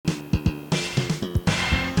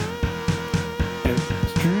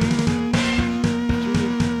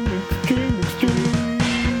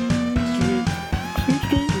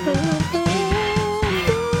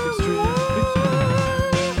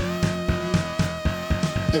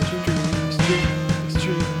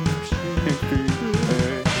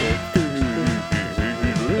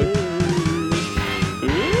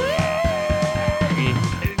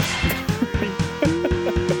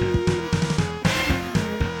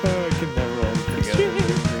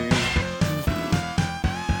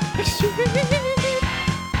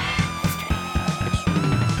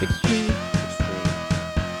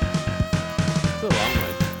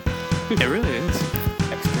It really is.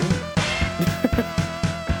 Extreme.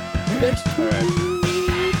 Alright.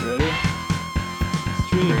 Ready?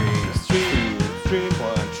 Extreme,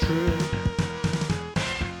 one, true.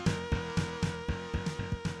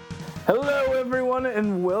 Hello, everyone,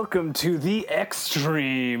 and welcome to the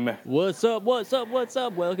Extreme. What's up?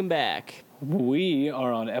 Welcome back. We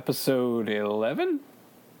are on episode 11.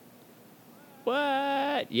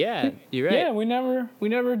 What? Yeah, you're right. Yeah, we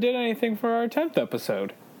never did anything for our 10th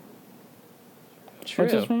episode. True. I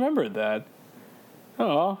just remembered that.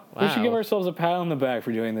 Oh, we should give ourselves a pat on the back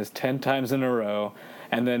for doing this 10 times in a row.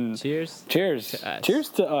 And then Cheers. To us. Cheers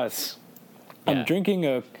to us. Yeah. I'm drinking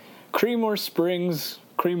a Creemore Springs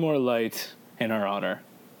Creemore Light in our honor.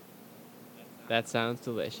 That sounds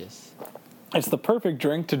delicious. It's the perfect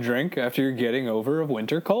drink to drink after you're getting over a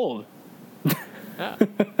winter cold. Oh.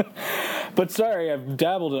 But sorry,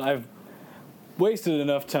 I've wasted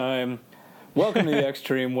enough time. Welcome to the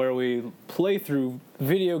Extreme, where we play through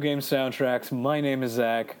video game soundtracks. My name is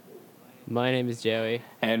Zach. My name is Joey.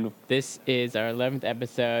 And this is our 11th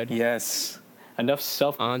episode. yes, enough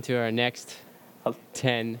On to our next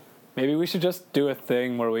 10. Maybe we should just do a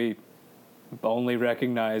thing where we only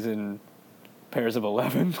recognize in pairs of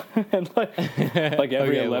 11. And like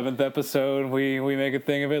every 11th episode, we make a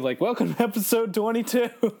thing of it. Like, welcome to episode 22.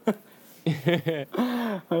 Okay,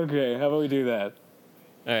 how about we do that?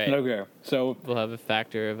 All right. Okay, so We'll have a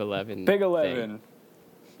factor of 11. big 11.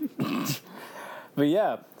 But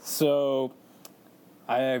yeah, so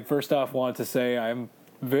I first off want to say I'm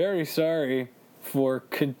very sorry for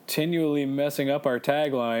continually messing up our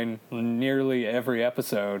tagline nearly every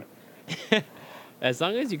episode. As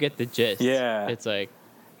long as you get the gist. Yeah. It's good.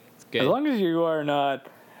 As long as you are not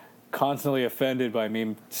constantly offended by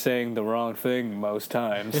me saying the wrong thing most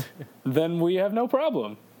times, then we have no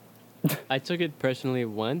problem. I took it personally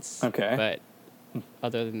once. Okay. But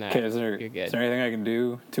other than that, Okay, is you're good. there anything I can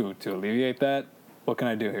do to alleviate that? What can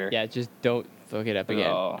I do here? Yeah, just don't fuck it up again.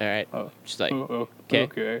 Oh. All right. Oh. Just Okay.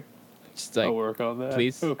 okay. Just I'll work on that.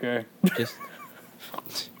 please. Okay. just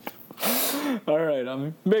All right,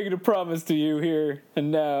 I'm making a promise to you here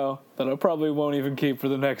and now that I probably won't even keep for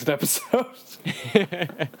the next episode.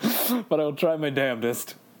 But I will try my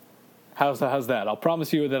damnedest. How's that? I'll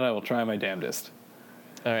promise you that I will try my damnedest.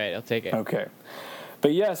 all right. I'll take it. Okay.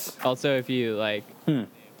 But yes, Also, if you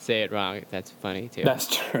say it wrong, that's funny too. that's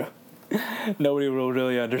true. Nobody will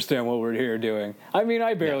really understand what we're here doing. I mean,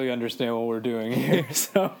 I barely understand what we're doing here,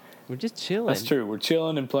 so We're just chilling. that's true. We're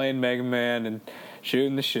chilling and playing Mega Man and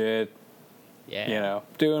shooting the shit, Yeah.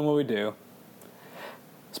 doing what we do.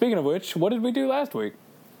 Speaking of which, what did we do last week?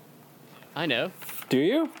 I know. Do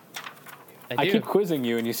you? I do. keep quizzing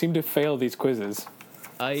you, and you seem to fail these quizzes.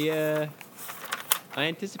 I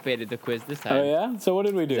anticipated the quiz this time. Oh, yeah? So what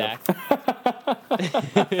did we do? Zach.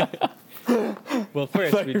 Well,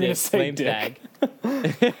 first thought we you were gonna did say flame dick. tag.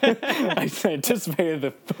 I anticipated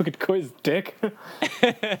the fucking quiz, dick.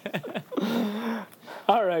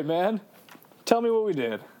 All right, man. Tell me what we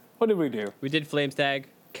did. What did we do? We did flame tag.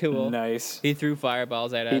 Cool. Nice. He threw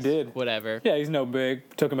fireballs at us. He did. Whatever. Yeah, he's no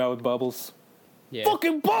big. Took him out with bubbles. Yeah.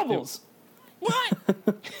 Fucking bubbles! What?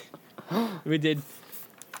 We did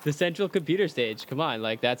the central computer stage. Come on,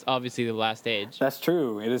 that's obviously the last stage. That's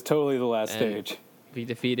true. It is totally the last And stage. We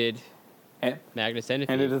defeated And, Magna Centipede.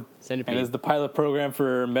 and it is Centipede. and is the pilot program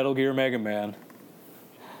for Metal Gear Mega Man.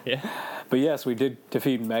 Yeah. But yes, we did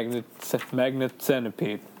defeat Magna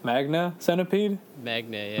Centipede. Magna Centipede?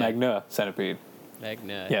 Magna, yeah. Magna Centipede.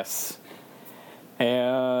 Magna. Yes.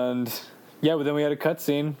 And yeah, but then we had a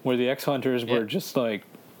cutscene where the X-Hunters were just like,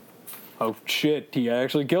 oh shit, he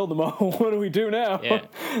actually killed them all. What do we do now? Yeah.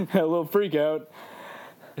 Had a little freak out.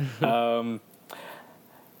 And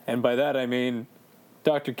by that I mean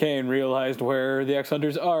Dr. Kane realized where the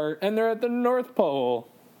X-Hunters are, and they're at the North Pole.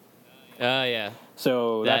 Oh, yeah.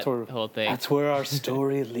 So That that's whole thing. That's where our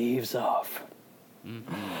story leaves off.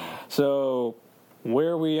 So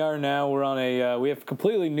where we are now, we're on we have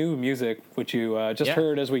completely new music, which you just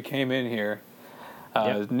heard as we came in here.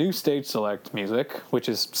 New stage select music, which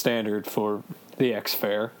is standard for the X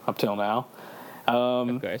Fair up till now.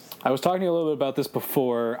 Of course. I was talking a little bit about this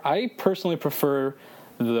before. I personally prefer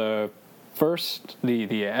the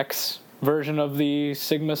X version of the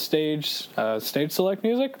Sigma stage select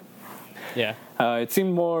music. Yeah. It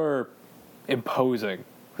seemed more imposing.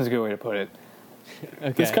 That's a good way to put it.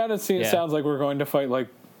 Okay. This kind of sounds like we're going to fight like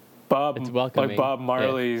Bob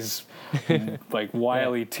Marley's like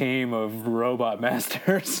wily team of robot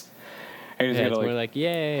masters. And he's it's gonna, more like,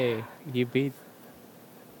 yay, you beat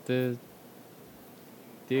the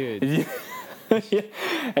dude. Yeah.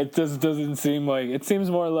 It just doesn't seem like, it seems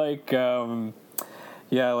more like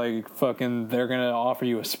like fucking they're gonna offer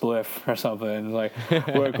you a spliff or something, like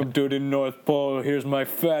welcome to the North Pole, here's my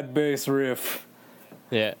fat bass riff.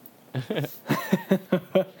 Yeah.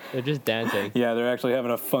 They're just dancing. Yeah, they're actually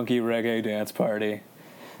having a funky reggae dance party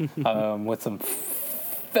with some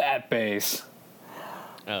fat bass.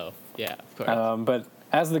 Oh, yeah, of course.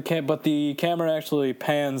 But the camera actually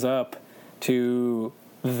pans up to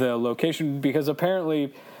the location because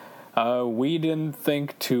apparently we didn't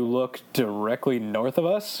think to look directly north of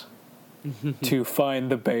us to find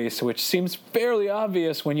the base, which seems fairly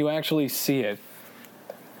obvious when you actually see it.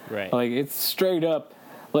 Right. Like, it's straight up,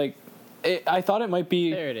 like, I thought it might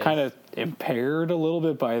be kind of impaired a little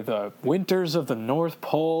bit by the winters of the North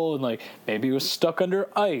Pole, and like maybe it was stuck under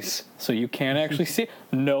ice, so you can't actually see.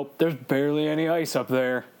 Nope, there's barely any ice up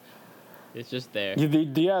there. It's just there.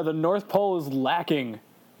 The North Pole is lacking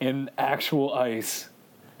in actual ice,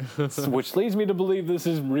 which leads me to believe this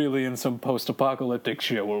is really in some post-apocalyptic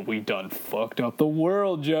shit where we done fucked up the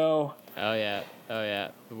world, Joe. Oh yeah,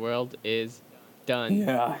 the world is done.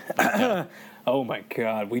 Yeah. Oh my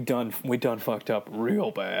God, we done fucked up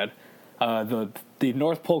real bad. The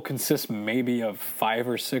North Pole consists maybe of 5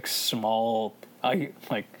 or 6 small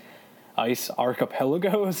ice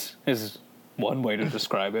archipelagos is one way to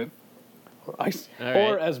describe it. Ice, right.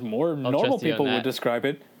 Or as more normal people would describe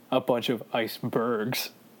it, a bunch of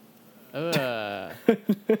icebergs. Well,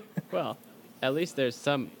 at least there's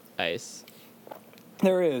some ice.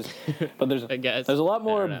 There is, but there's a lot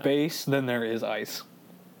more base than there is ice.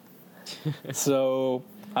 So,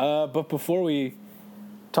 but before we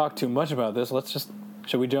talk too much about this,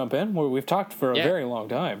 should we jump in? We've talked for a very long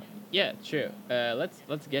time. Yeah, true.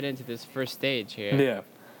 Let's get into this first stage here. Yeah.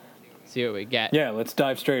 See what we get. Yeah, let's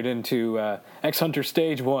dive straight into X Hunter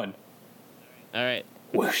Stage 1. All right.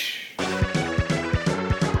 Whoosh.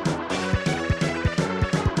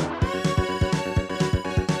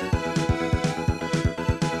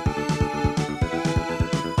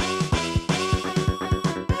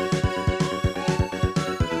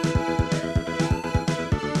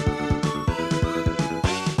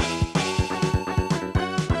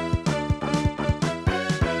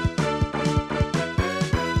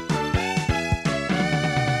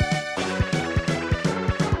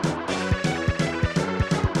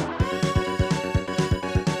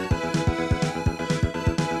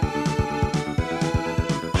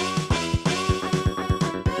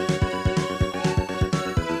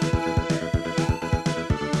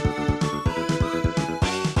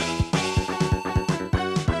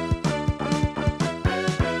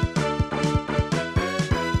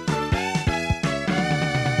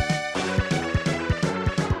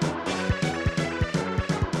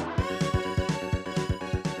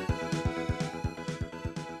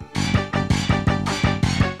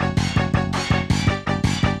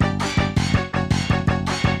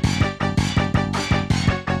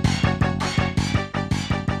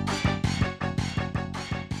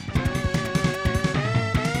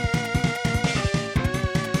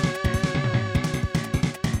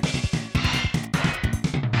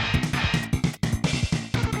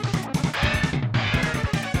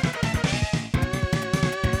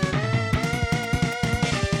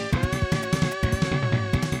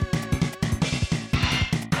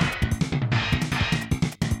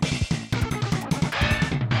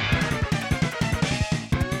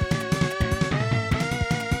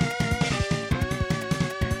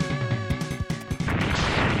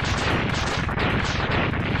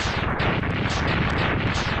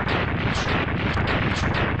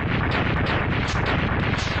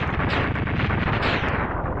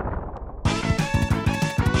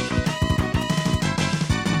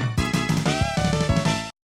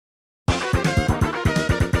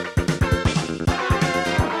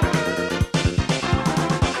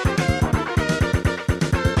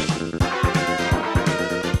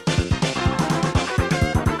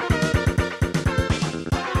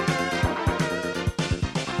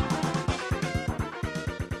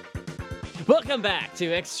 Welcome back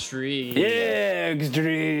to Extreme. Yeah,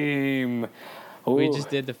 Extreme. Ooh. We just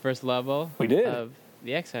did the first level. We did. Of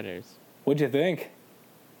the X Hunters. What'd you think?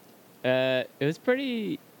 It was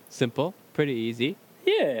pretty simple, pretty easy.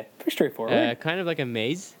 Yeah, pretty straightforward. Kind of like a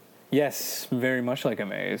maze. Yes, very much like a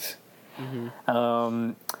maze.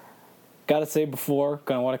 Gotta say before,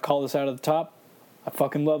 gonna want to call this out at the top. I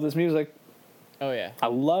fucking love this music. Oh yeah, I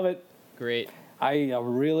love it. great. I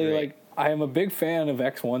really Great. I am a big fan of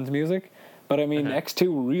X1's music, but I mean,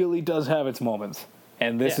 X2 really does have its moments,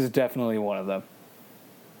 and this is definitely one of them.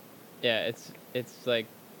 Yeah, it's like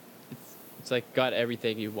got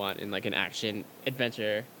everything you want in like an action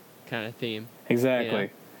adventure kind of theme. Exactly. Yeah.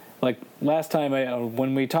 Like last time,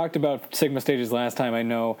 when we talked about Sigma stages last time, I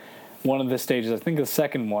know one of the stages, I think the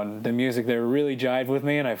second one, the music there really jived with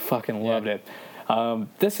me, and I fucking loved it.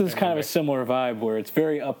 This is kind of a similar vibe where it's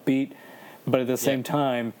very upbeat, but at the same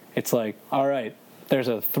time, it's like, all right, there's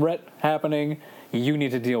a threat happening, you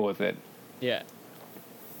need to deal with it. Yeah.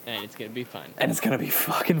 And it's going to be fun. And it's going to be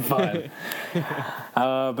fucking fun.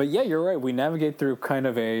 But yeah, you're right. We navigate through kind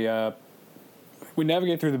of we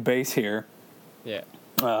navigate through the base here. Yeah.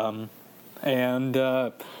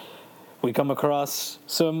 And we come across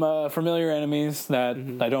some familiar enemies that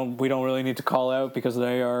we don't really need to call out because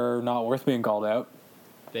they are not worth being called out.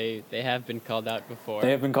 They have been called out before.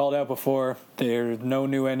 They have been called out before. There's no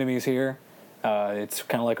new enemies here. It's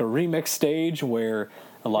kind of like a remix stage where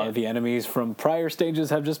a lot of the enemies from prior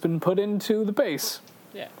stages have just been put into the base.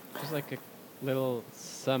 Yeah, just like a little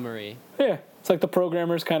summary. Yeah, it's like the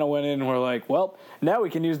programmers kind of went in and were like, well, now we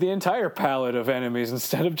can use the entire palette of enemies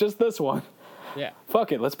instead of just this one. Yeah.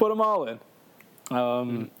 Fuck it, let's put them all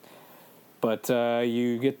in. But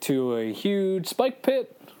you get to a huge spike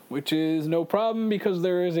pit, which is no problem because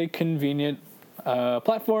there is a convenient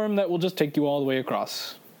platform that will just take you all the way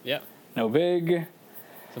across. Yep. No big.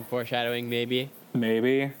 Some foreshadowing, maybe.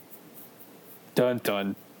 Maybe. Dun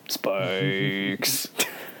dun. Spikes.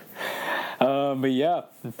 But yeah,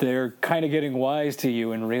 they're kind of getting wise to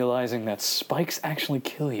you and realizing that spikes actually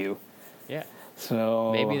kill you. Yeah.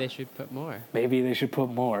 So maybe they should put more. Maybe they should put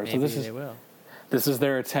more. Maybe so they will. This is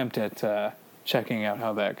their attempt at checking out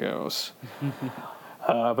how that goes.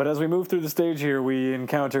 But as we move through the stage here, we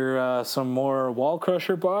encounter some more Wall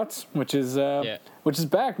Crusher bots, which is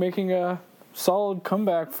back, making a solid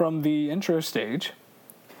comeback from the intro stage.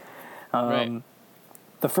 Right.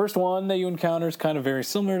 The first one that you encounter is kind of very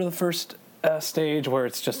similar to the first stage, where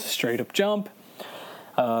it's just a straight up jump.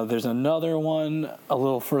 There's another one a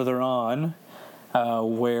little further on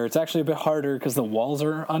where it's actually a bit harder because the walls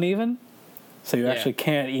are uneven. So you actually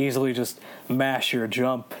can't easily just mash your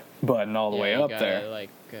jump button all the way up there. Like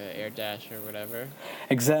air dash or whatever.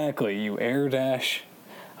 Exactly. You air dash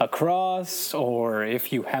across, or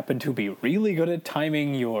if you happen to be really good at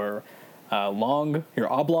timing your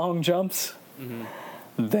oblong jumps,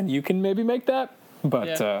 then you can maybe make that.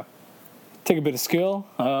 But take a bit of skill.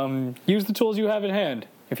 Use the tools you have at hand.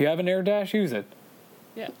 If you have an air dash, use it.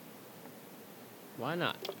 Yeah. Why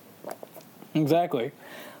not? Exactly.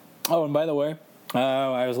 Oh, and by the way,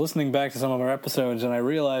 I was listening back to some of our episodes, and I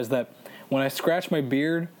realized that when I scratch my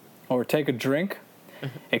beard or take a drink,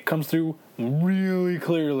 it comes through really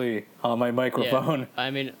clearly on my microphone. Yeah.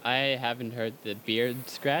 I mean, I haven't heard the beard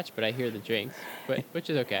scratch, but I hear the drinks,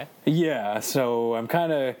 which is okay. Yeah, so I'm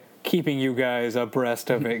kind of keeping you guys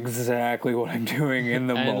abreast of exactly what I'm doing in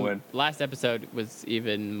the moment. Last episode was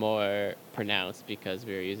even more pronounced because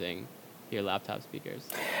we were using your laptop speakers.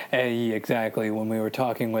 Exactly, when we were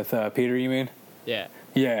talking with Peter, you mean? Yeah.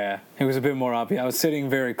 Yeah, it was a bit more obvious. I was sitting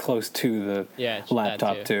very close to the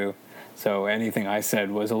laptop too. So anything I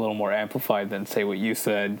said was a little more amplified than, say, what you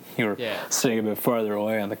said. You were sitting a bit farther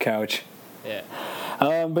away on the couch. Yeah.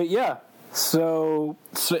 But yeah, so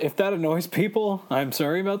if that annoys people, I'm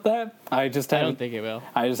sorry about that. I don't think it will.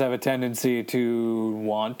 I just have a tendency to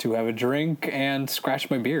want to have a drink and scratch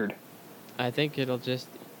my beard. I think it'll just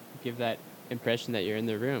give that impression that you're in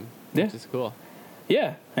the room, which is cool.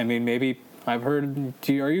 Yeah, I mean, maybe I've heard...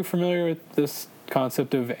 Are you familiar with this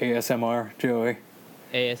concept of ASMR, Joey?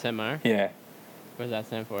 ASMR? Yeah. What does that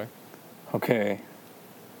stand for? Okay.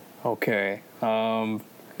 Okay,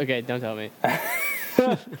 don't tell me.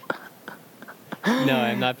 No,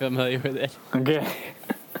 I'm not familiar with it. Okay.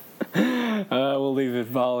 We'll leave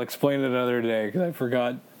it. I'll explain it another day because I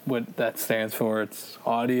forgot what that stands for. It's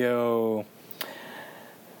audio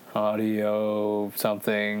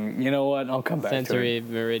something. You know what? I'll come back to it. Sensory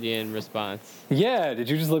meridian response. Yeah, did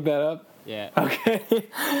you just look that up? Yeah. Okay.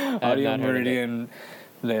 Audio meridian.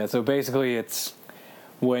 Yeah, so basically it's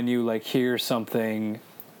when you like hear something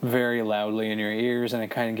very loudly in your ears and it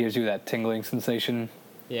kind of gives you that tingling sensation.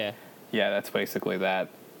 Yeah. Yeah, that's basically that.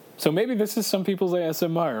 So maybe this is some people's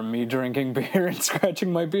ASMR, me drinking beer and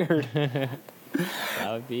scratching my beard. That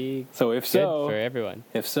would be so if so, good for everyone.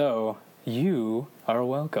 If so, you are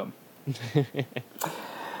welcome.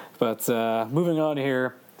 But moving on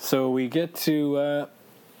here, so we get to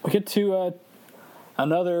we get to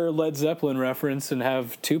another Led Zeppelin reference and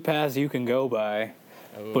have two paths you can go by,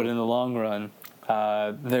 but in the long run,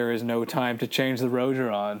 there is no time to change the road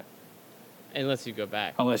you're on. Unless you go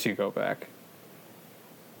back. But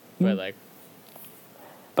like.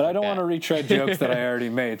 But I don't want to retread jokes that I already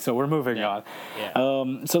made, so we're moving on. Yeah.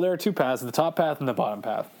 So there are two paths, the top path and the bottom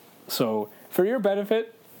path. So for your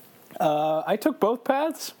benefit, I took both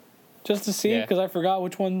paths just to see, because I forgot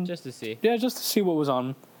which one. Just to see. Yeah, just to see what was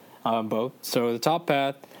on both. So the top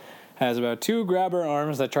path has about two grabber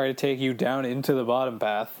arms that try to take you down into the bottom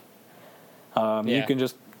path. You can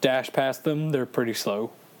just dash past them. They're pretty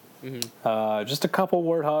slow. Mm-hmm. Just a couple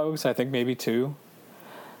warthogs, I think maybe two.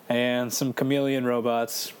 And some chameleon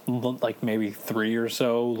robots, like maybe 3 or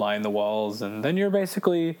so, line the walls. And then you're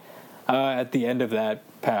basically at the end of that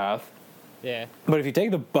path. Yeah. But if you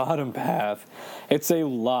take the bottom path, it's a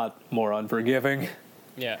lot more unforgiving.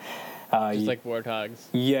 Yeah. Just like warthogs.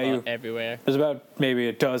 Yeah. Everywhere. There's about maybe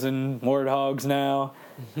a dozen warthogs now.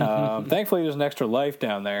 Thankfully, there's an extra life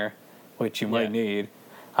down there, which you might need.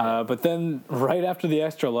 But then right after the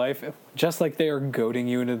extra life, just like they are goading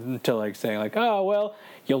you into like saying like, oh, well,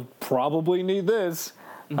 you'll probably need this.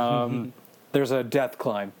 There's a death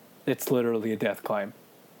climb. It's literally a death climb.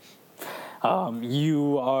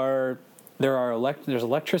 There's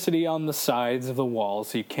electricity on the sides of the walls,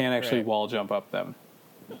 so you can't actually wall jump up them.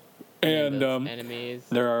 And enemies.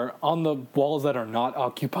 There are, on the walls that are not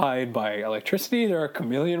occupied by electricity, there are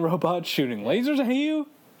chameleon robots shooting lasers at you.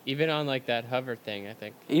 Even on like that hover thing, I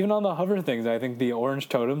think. Even on the hover things, I think the orange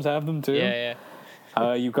totems have them too. Yeah.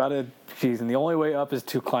 You gotta, and the only way up is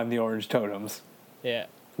to climb the orange totems. Yeah.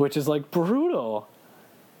 Which is like brutal.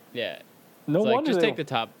 Yeah. No wonder just take the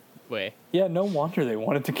top way. Yeah, no wonder they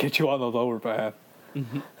wanted to get you on the lower path.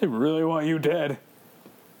 They really want you dead.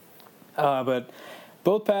 But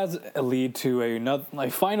both paths lead to a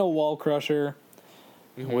final wall crusher,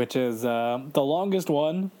 which is the longest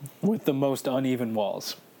one with the most uneven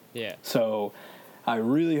walls. Yeah. So I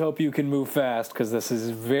really hope you can move fast, because this is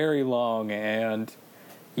very long and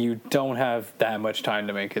you don't have that much time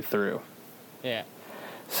to make it through. Yeah.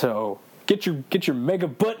 So get your mega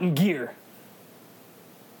button gear.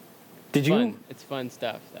 It's fun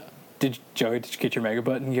stuff though. Joey, did you get your mega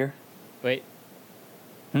button gear? Wait.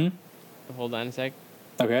 Hold on a sec.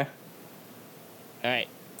 Okay. All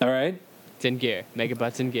right. It's in gear. Mega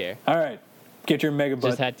butt's in gear. All right. Get your mega butt.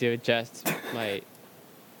 Just had to adjust my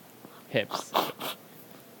hips.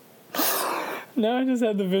 Now I just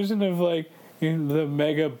had the vision of like the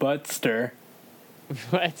mega buttster.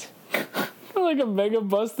 What? Like a mega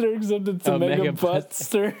buster, except it's a mega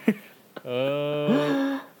buttster.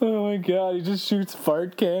 Oh my god, he just shoots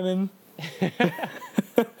fart cannon.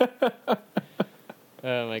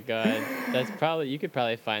 Oh my god. You could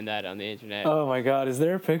probably find that on the internet. Oh my god, is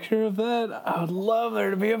there a picture of that? I would love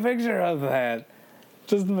there to be a picture of that.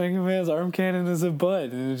 Just Mega Man's arm cannon is a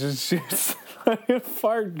butt and it just shoots like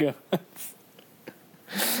fart guns.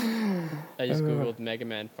 I just googled Mega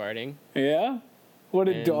Man farting. Yeah?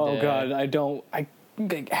 Oh god, I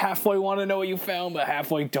halfway want to know what you found, but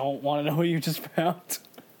halfway don't want to know what you just found.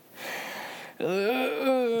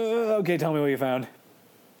 Okay, tell me what you found.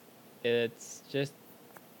 It's just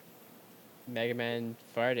Mega Man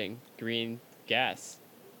farting green gas.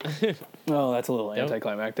 Oh, that's a little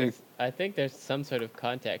anticlimactic. I think there's some sort of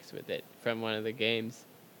context with it from one of the games.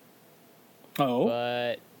 Oh.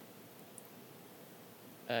 But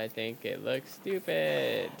I think it looks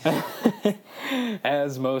stupid.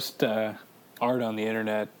 As most art on the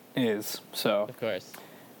internet is, so. Of course.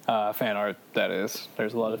 Fan art, that is.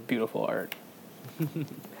 There's a lot of beautiful art.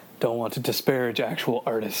 Don't want to disparage actual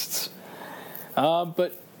artists.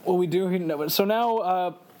 But what we do... So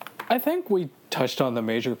now, I think we touched on the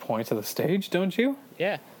major points of the stage, don't you?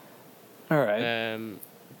 Yeah. All right.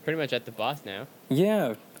 Pretty much at the boss now.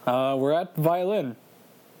 Yeah. We're at violin.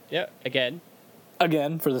 Yep, again.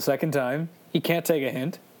 Again, for the second time. He can't take a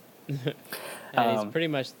hint. And he's pretty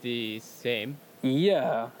much the same.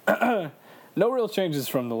 Yeah. No real changes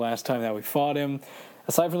from the last time that we fought him,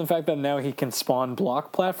 aside from the fact that now he can spawn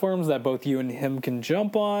block platforms that both you and him can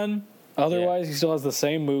jump on. Otherwise, he still has the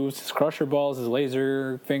same moves, his crusher balls, his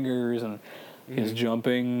laser fingers, and his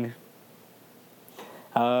jumping.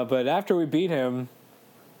 But after we beat him,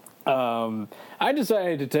 I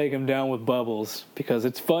decided to take him down with bubbles, because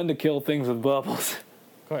it's fun to kill things with bubbles.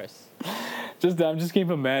 Of course. I'm just keep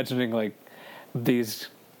imagining, like,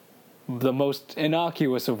 the most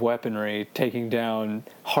innocuous of weaponry taking down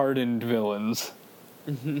hardened villains.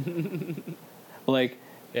 Like,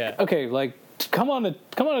 yeah. Okay, like, come on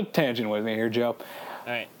a tangent with me here, Joe. All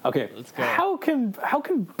right. Okay. Let's go. How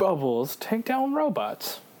can bubbles take down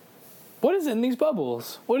robots? What is in these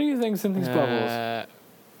bubbles? What do you think's in these bubbles?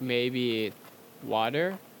 Maybe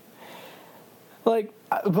water. Like,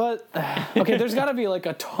 but okay, there's got to be like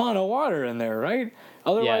a ton of water in there, right?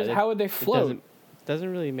 Otherwise, how would they float? It doesn't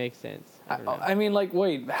really make sense. I mean, like,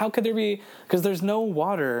 wait, how could there be? Because there's no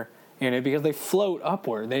water in it because they float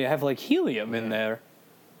upward. They have like helium in there.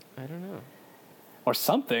 I don't know. Or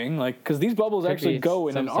something, like, because these bubbles actually go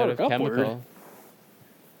in an arc upward. Chemical.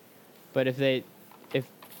 But if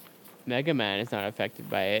Mega Man is not affected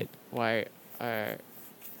by it, why are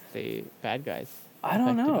the bad guys? I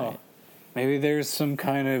don't know. Maybe there's some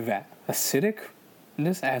kind of acidity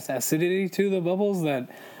to the bubbles that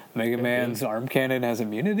Mega Man's arm cannon has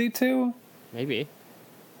immunity to? Maybe.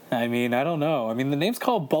 I mean, I don't know. I mean, the name's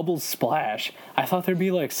called Bubbles Splash. I thought there'd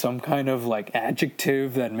be like some kind of like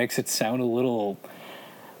adjective that makes it sound a little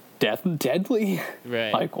deadly,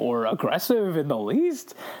 right? Like, or aggressive in the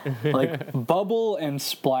least. Like, bubble and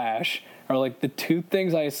splash are like the two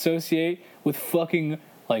things I associate with fucking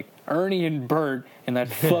like Ernie and Bert and that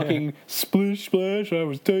fucking splish splash. I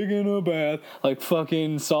was taking a bath, like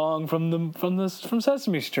fucking song from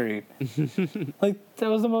Sesame Street. Like, that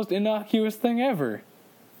was the most innocuous thing ever.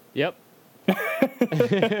 Yep. All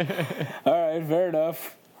right, fair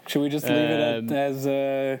enough. Should we just leave it as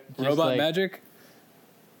robot like magic?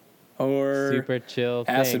 Or super chill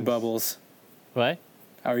acid things. Bubbles? What?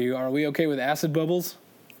 Are we okay with acid bubbles?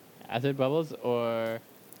 Acid bubbles, or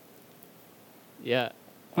yeah,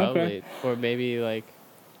 probably, okay. Or maybe like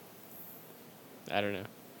I don't know.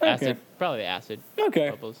 Okay. Acid, probably acid. Okay.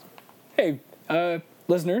 Bubbles. Hey,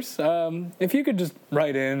 listeners, if you could just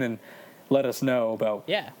write in and let us know about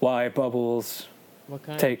why bubbles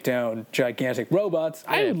take down gigantic robots,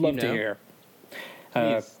 I would love to hear.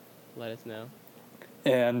 Please let us know.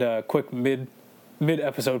 And quick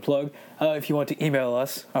mid-episode plug, if you want to email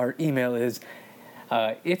us, our email is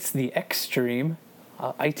it's the Xstream,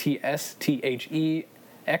 ITSTHEXSTREAM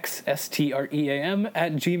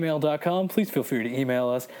 @gmail.com. Please feel free to email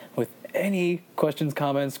us with any questions,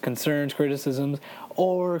 comments, concerns, criticisms,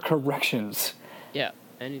 or corrections. Yeah,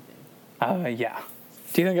 anything. Yeah.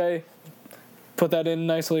 Do you think I put that in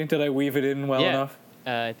nicely? Did I weave it in well enough?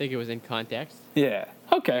 I think it was in context. Yeah.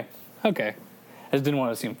 Okay. I just didn't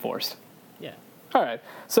want to seem forced. Yeah. All right.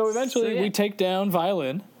 So eventually we take down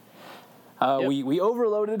Violin. We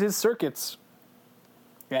overloaded his circuits,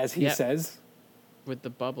 as he says. With the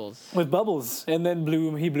bubbles. With bubbles. And then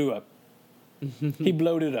he blew up. He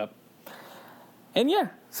blowed it up. And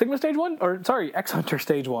Sigma Stage 1, X Hunter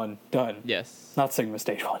Stage 1, done. Yes. Not Sigma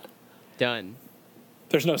Stage 1. Done.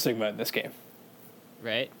 There's no Sigma in this game.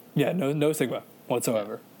 Right? Yeah, no Sigma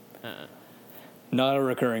whatsoever. Not a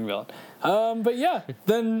recurring villain. But yeah,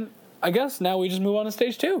 then I guess now we just move on to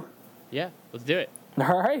Stage 2. Yeah, let's do it.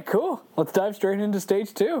 All right, cool. Let's dive straight into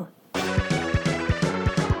Stage 2.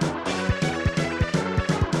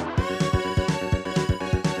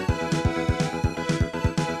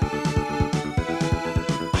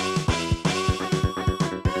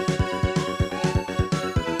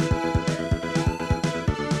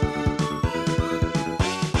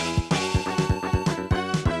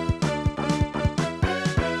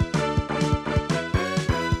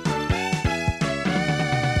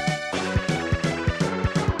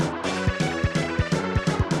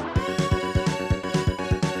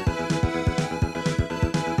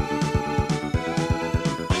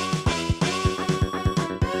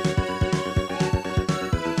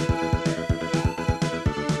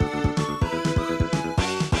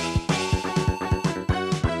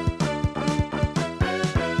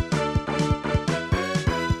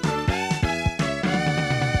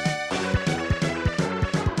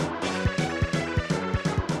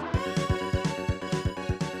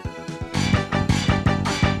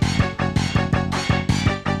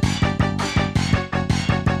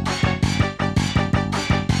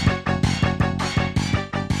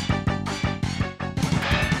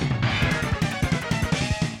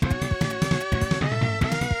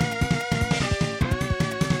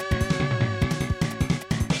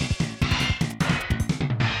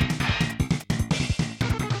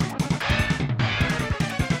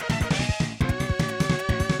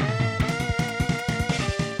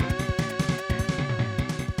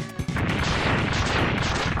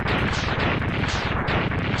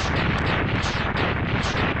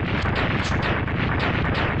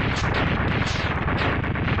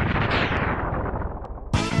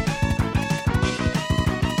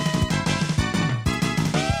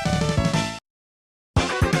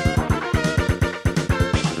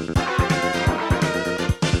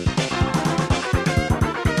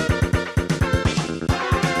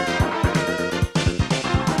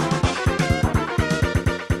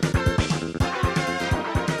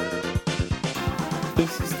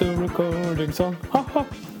 This is the recording song. Ha ha.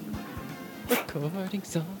 Recording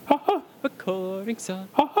song. Ha ha. Recording song.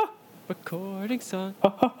 Ha ha. Recording song. Ha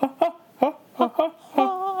ha ha ha ha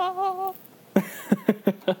ha.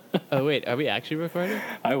 Oh wait, are we actually recording?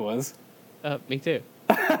 I was. Me too.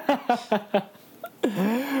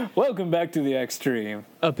 Welcome back to the extreme.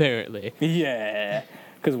 Apparently. Yeah,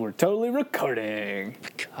 because we're totally recording.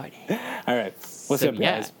 Recording. All right, what's up,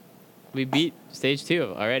 guys? We beat stage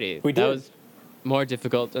 2 already. We did. That was more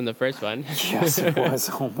difficult than the first one. Yes, it was.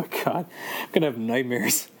 Oh my god, I'm gonna have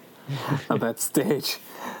nightmares of that stage.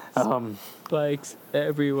 Spikes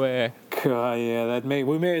everywhere. God, yeah,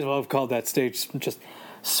 we may as well have called that stage just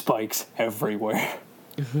spikes everywhere.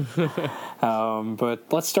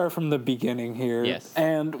 But let's start from the beginning here. Yes.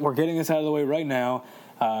 And we're getting this out of the way right now.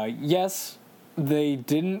 Yes, they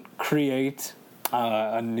didn't create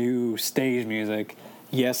a new stage music.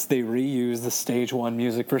 Yes, they reused the stage 1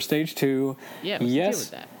 music for stage 2. Yeah, what's yes,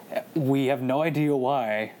 the deal with that? We have no idea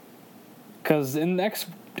why. Because in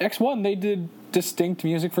X1, they did distinct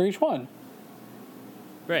music for each one.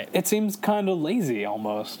 Right. It seems kind of lazy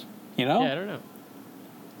almost, you know? Yeah, I don't know.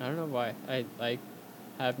 I don't know why. I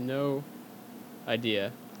have no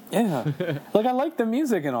idea. Yeah. Like, I like the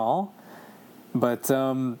music and all, but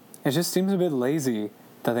it just seems a bit lazy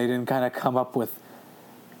that they didn't kind of come up with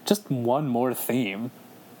just one more theme.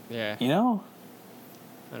 Yeah. You know?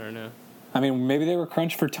 I don't know. I mean, maybe they were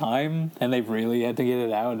crunched for time and they really had to get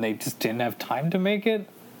it out and they just didn't have time to make it.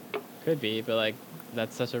 Could be, but like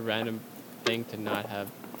that's such a random thing to not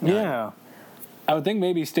have done. Yeah. I would think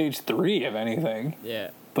maybe stage 3, if anything. Yeah.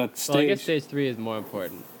 But Well, I guess stage 3 is more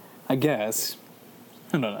important. I guess.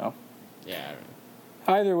 I don't know. Yeah, I don't know.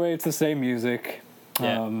 Either way, it's the same music.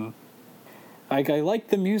 Yeah. I like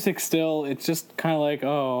the music still. It's just kind of like,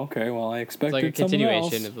 oh, okay, well, I It's expected like a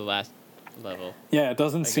continuation else. of the last level. Yeah, it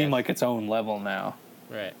doesn't I seem guess. like its own level now.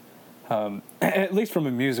 Right. At least from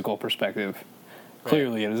a musical perspective. Right.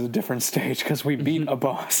 Clearly, it is a different stage because we beat a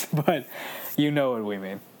boss, but you know what we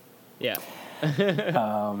mean. Yeah.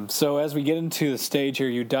 So as we get into the stage here,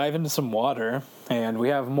 you dive into some water, and we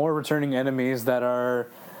have more returning enemies that are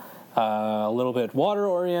a little bit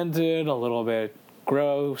water-oriented, a little bit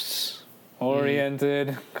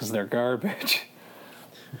gross-oriented, because they're garbage.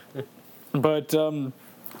 But the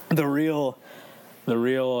real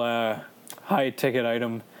high-ticket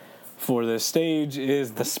item for this stage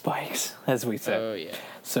is the spikes, as we said. Oh yeah.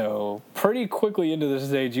 So pretty quickly into this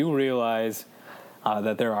stage, you realize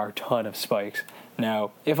that there are a ton of spikes.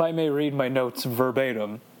 Now, if I may read my notes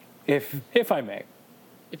verbatim, if I may.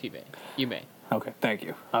 If you may. You may. Okay, thank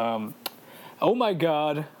you. Oh my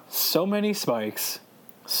god, so many spikes.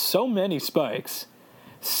 So many spikes.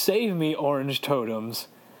 Save me, orange totems.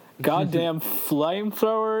 Goddamn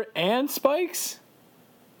flamethrower and spikes?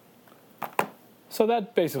 So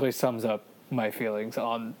that basically sums up my feelings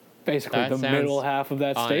on basically That the sounds middle half of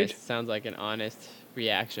that stage. Sounds like an honest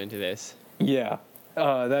reaction to this. Yeah.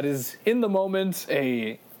 That is, in the moment,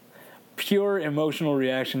 a pure emotional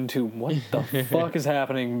reaction to what the fuck is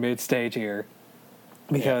happening mid-stage here.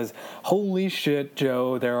 Because, holy shit,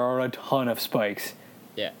 Joe, there are a ton of spikes.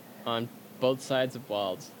 Yeah. On both sides of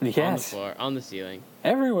walls. Yes. On the floor. On the ceiling.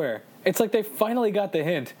 Everywhere. It's like they finally got the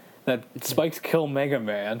hint that spikes kill Mega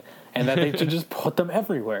Man, and that they should just put them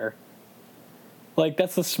everywhere. Like,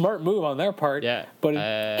 that's the smart move on their part, Yeah. but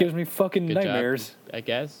it gives me fucking Good nightmares. job, I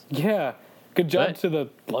guess. Yeah. Good job But- to the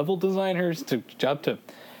level designers, good job to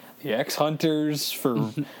the X-Hunters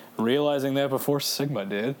for realizing that before Sigma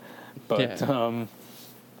did. But, Yeah.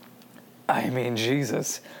 I mean,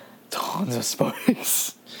 Jesus. Tons of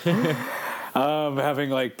spikes. I'm having,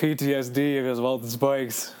 like, PTSD because of all the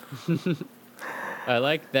spikes. I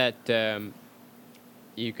like that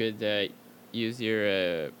you could use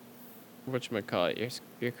your whatchamacallit,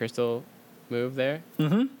 your crystal move there.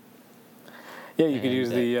 Mm-hmm. Yeah, you could And, use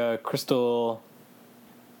the crystal...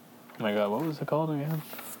 Oh my god, what was it called again?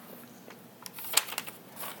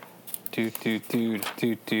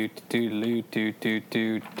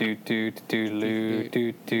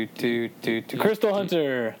 Crystal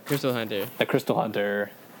Hunter. Crystal Hunter. The Crystal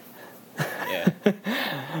Hunter. Yeah.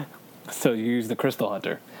 So you use the Crystal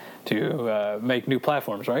Hunter to make new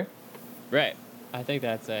platforms, right? Right. I think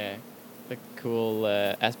that's a cool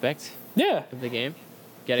aspect Yeah, of the game.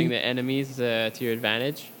 Getting the enemies to your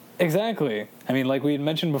advantage. exactly. I mean, like we had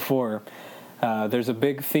mentioned before, there's a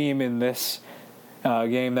big theme in this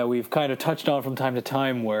game that we've kind of touched on from time to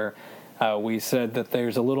time where we said that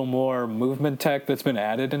there's a little more movement tech that's been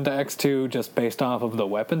added into X2 just based off of the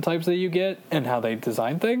weapon types that you get and how they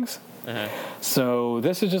design things. Uh-huh. So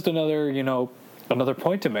this is just another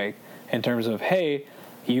point to make in terms of, hey,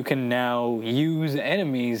 you can now use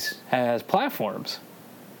enemies as platforms.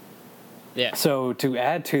 Yeah. So to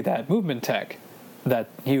add to that movement tech that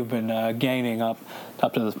you've been gaining up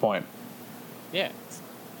to this point. Yeah. It's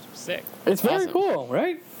sick. It's very awesome. cool,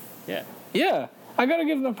 right? Yeah. Yeah. I gotta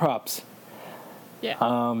give them props. Yeah.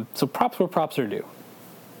 So props where props are due.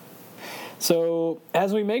 So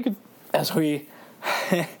as we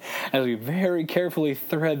very carefully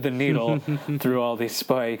thread the needle through all these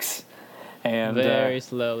spikes, and very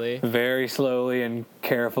slowly and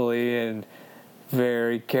carefully and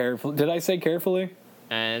very careful. Did I say carefully?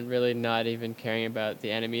 And really not even caring about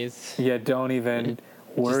the enemies. Yeah, don't even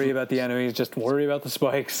worry about the enemies. Just worry about the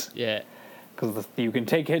spikes. Yeah. Because you can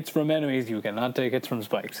take hits from enemies, you cannot take hits from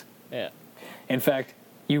spikes. Yeah. In fact,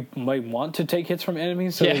 you might want to take hits from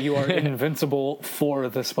enemies so that you are invincible for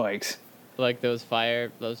the spikes. Like those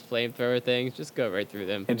flamethrower things, just go right through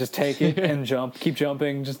them. And just take it and jump. Keep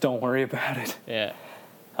jumping. Just don't worry about it. Yeah.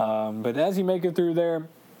 But as you make it through there,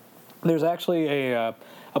 there's actually a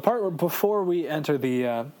part where before we enter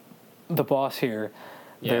the boss here,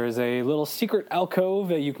 there's a little secret alcove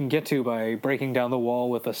that you can get to by breaking down the wall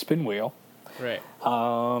with a spin wheel. Right.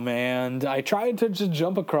 And I tried to just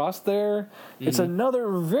jump across there. Mm-hmm. It's another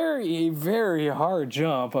very, very hard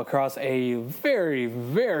jump across a very,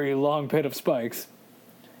 very long pit of spikes.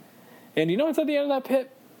 And you know what's at the end of that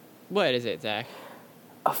pit? What is it, Zach?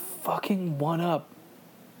 A fucking 1-up.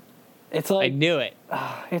 It's like... I knew it.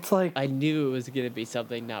 It's like... I knew it was going to be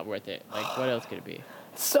something not worth it. Like, what else could it be?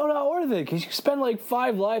 So not worth it, because you spend like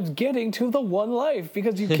 5 lives getting to the 1 life,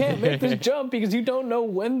 because you can't make this jump, because you don't know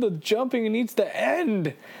when the jumping needs to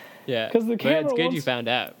end. Yeah, because the camera. But it's good you found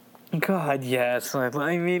out. God, yes.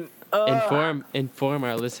 I mean, inform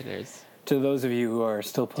our listeners. To those of you who are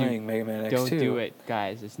still playing Mega Man X2, don't do it,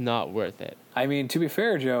 guys. It's not worth it. I mean, to be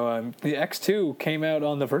fair, Joe, the X2 came out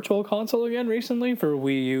on the Virtual Console again recently for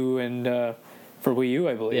Wii U and. For Wii U,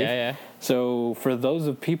 I believe. Yeah. So for those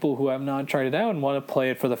of people who have not tried it out and want to play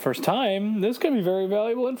it for the first time, this could be very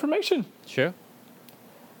valuable information. True.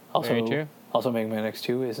 Very true. Also, Mega Man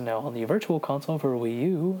X2 is now on the Virtual Console for Wii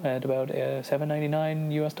U at about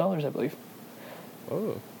 $7.99 US, I believe.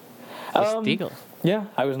 Oh. Steagall. Yeah,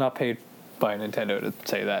 I was not paid by Nintendo to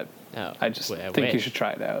say that. No. I just think you should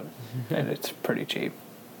try it out. And it's pretty cheap.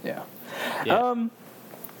 Yeah.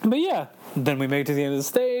 But yeah, then we make it to the end of the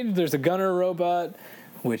stage. There's a gunner robot,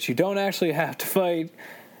 which you don't actually have to fight.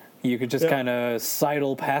 You could just kind of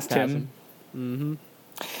sidle past him. Mm-hmm.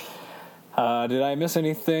 Did I miss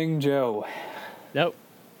anything, Joe? Nope.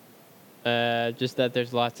 Just that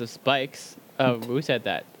there's lots of spikes. Oh, who said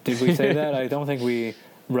that? Did we say that? I don't think we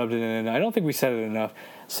rubbed it in. I don't think we said it enough.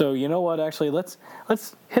 So you know what? Actually, let's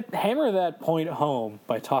hammer that point home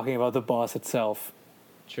by talking about the boss itself.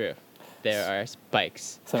 True. There are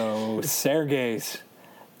spikes. So Sergei's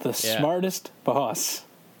the smartest boss.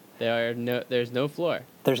 There's no floor.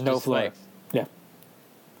 There's no just floor. Spikes. Yeah.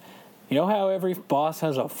 You know how every boss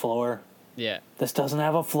has a floor? Yeah. This doesn't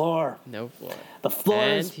have a floor. No floor. The floor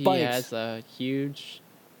is spikes. And he has a huge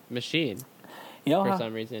machine. For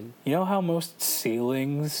some reason. You know how most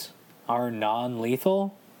ceilings are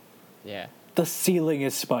non-lethal? Yeah. The ceiling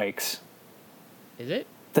is spikes. Is it?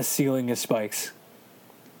 The ceiling is spikes.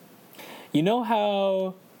 You know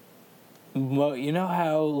how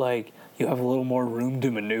like you have a little more room to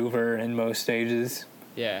maneuver in most stages?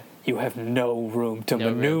 Yeah. You have no room to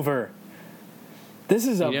maneuver. This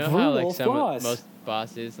is a brutal boss. Most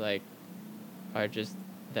bosses are just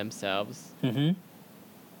themselves. Mm-hmm.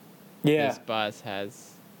 Yeah. This boss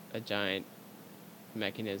has a giant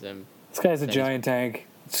mechanism. This guy's a giant tank.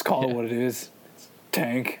 Just call it what it is. It's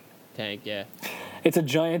tank. Tank, yeah. It's a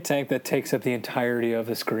giant tank that takes up the entirety of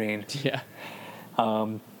the screen. Yeah.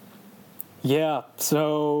 Yeah,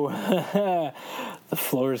 so the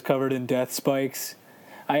floor is covered in death spikes.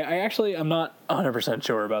 I'm not 100%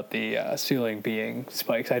 sure about the ceiling being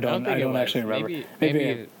spikes. I don't actually remember.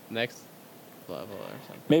 Maybe next level or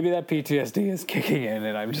something. Maybe that PTSD is kicking in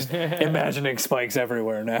and I'm just imagining spikes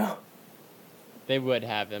everywhere now. They would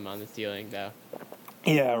have them on the ceiling, though.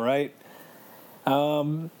 Yeah, right.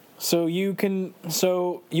 So you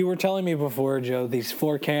were telling me before, Joe, these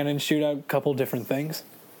 4 cannons shoot out a couple different things?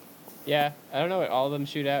 Yeah, I don't know what all of them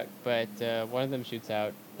shoot out, but one of them shoots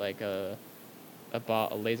out like a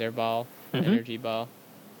laser ball, energy ball.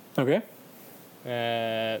 Okay.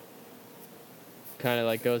 Kind of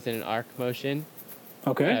like goes in an arc motion.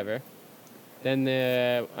 Okay. Whatever. Then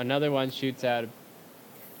another one shoots out a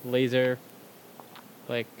laser,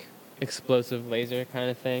 like explosive laser kind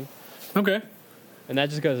of thing. Okay. And that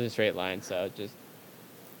just goes in a straight line, so just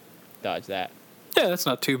dodge that. Yeah, that's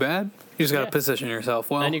not too bad. You just got to position yourself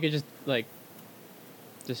well. And you could just,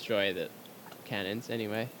 destroy the cannons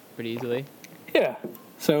anyway pretty easily. Yeah.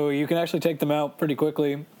 So you can actually take them out pretty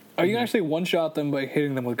quickly. Or you can actually one-shot them by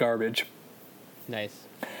hitting them with garbage. Nice.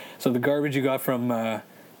 So the garbage you got from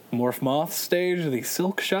Morph Moth's stage, the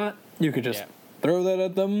Silk Shot, you could just throw that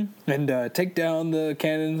at them and take down the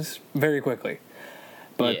cannons very quickly.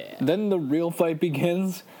 But then the real fight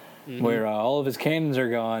begins, where all of his cannons are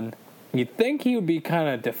gone. You'd think he would be kind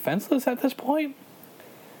of defenseless at this point,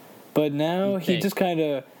 but now he just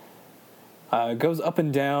kind of goes up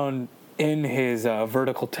and down in his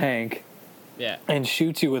vertical tank and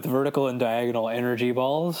shoots you with vertical and diagonal energy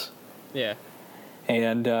balls. Yeah.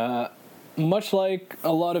 And much like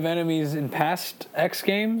a lot of enemies in past X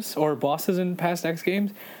games, or bosses in past X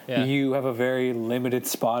games, you have a very limited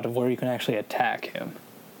spot of where you can actually attack him.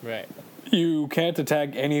 Right. You can't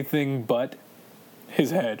attack anything but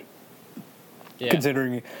his head,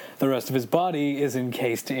 considering the rest of his body is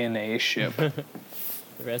encased in a ship. The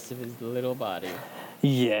rest of his little body.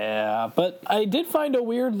 Yeah, but I did find a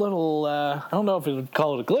weird little, I don't know if I would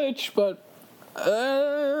call it a glitch, but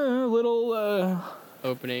little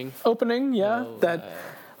opening, little, that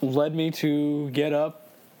led me to get up,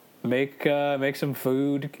 make some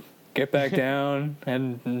food, get back down,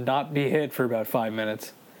 and not be hit for about 5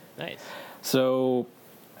 minutes. Nice. So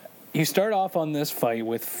you start off on this fight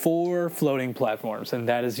with 4 floating platforms, and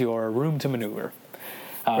that is your room to maneuver.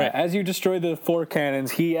 As you destroy the 4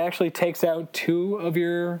 cannons, he actually takes out 2 of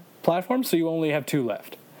your platforms, so you only have 2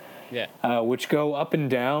 left. Yeah. Which go up and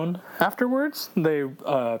down afterwards. They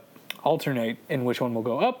alternate in which one will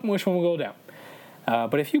go up and which one will go down.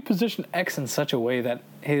 But if you position X in such a way that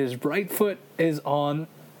his right foot is on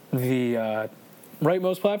the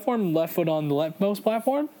rightmost platform, left foot on the leftmost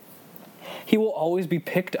platform, he will always be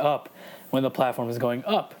picked up when the platform is going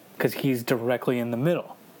up, because he's directly in the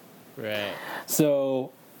middle. Right.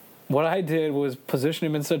 So what I did was position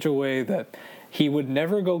him in such a way that he would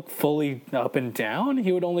never go fully up and down.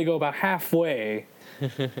 He would only go about halfway.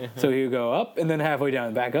 So he would go up and then halfway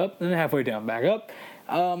down, back up, and then halfway down, back up.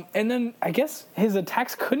 And then I guess his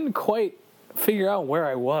attacks couldn't quite figure out where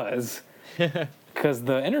I was, because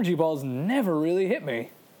the energy balls never really hit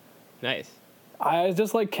me. Nice. I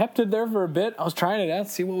just kept it there for a bit. I was trying it out,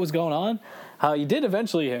 see what was going on. He did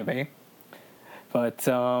eventually hit me. But,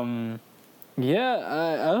 I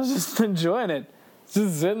was just enjoying it.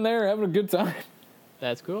 Just sitting there having a good time.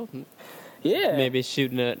 That's cool. Yeah. Maybe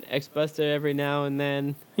shooting an X-Buster every now and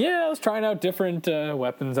then. Yeah, I was trying out different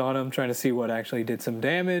weapons on him, trying to see what actually did some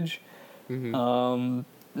damage.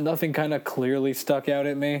 Nothing kind of clearly stuck out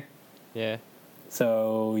at me. Yeah.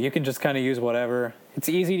 So you can just kind of use whatever. It's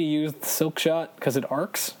easy to use the Silk Shot because it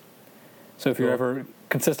arcs. So if you're ever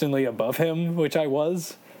consistently above him, which I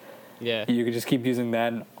was, you could just keep using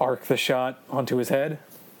that and arc the shot onto his head.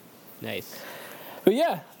 Nice. But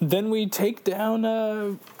yeah, then we take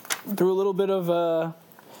down, through a little bit of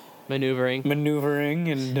maneuvering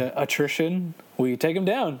and attrition, we take him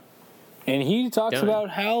down. And he talks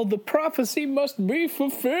about how the prophecy must be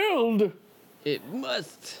fulfilled. It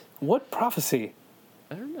must. What prophecy?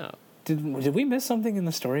 I don't know. Did we miss something in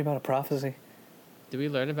the story about a prophecy? Did we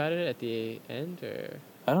learn about it at the end, or?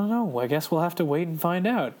 I don't know. I guess we'll have to wait and find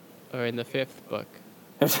out. Or in the 5th book?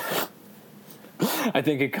 I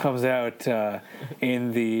think it comes out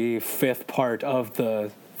in the 5th part of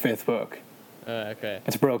the 5th book. Okay.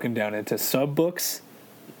 It's broken down into sub-books.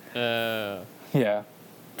 Yeah.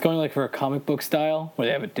 It's going for a comic book style, where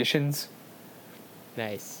they have editions.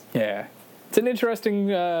 Nice. Yeah. It's an interesting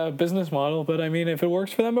business model, but I mean, if it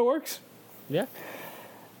works for them, it works. Yeah.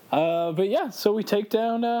 But yeah, so we take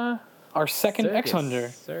down our second X-Hunter.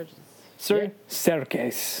 Serges.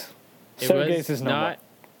 Serges is not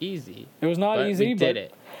easy. It was not easy, we did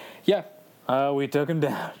it. Yeah, we took him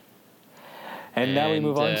down. And now we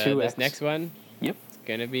move on to this next one. Yep. It's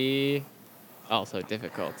going to be also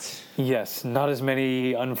difficult. Yes, not as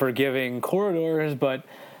many unforgiving corridors, but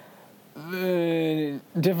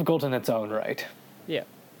difficult in its own right. Yeah.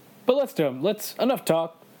 But enough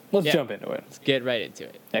talk. Let's jump into it. Let's get right into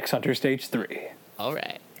it. X-Hunter Stage 3. All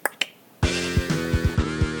right.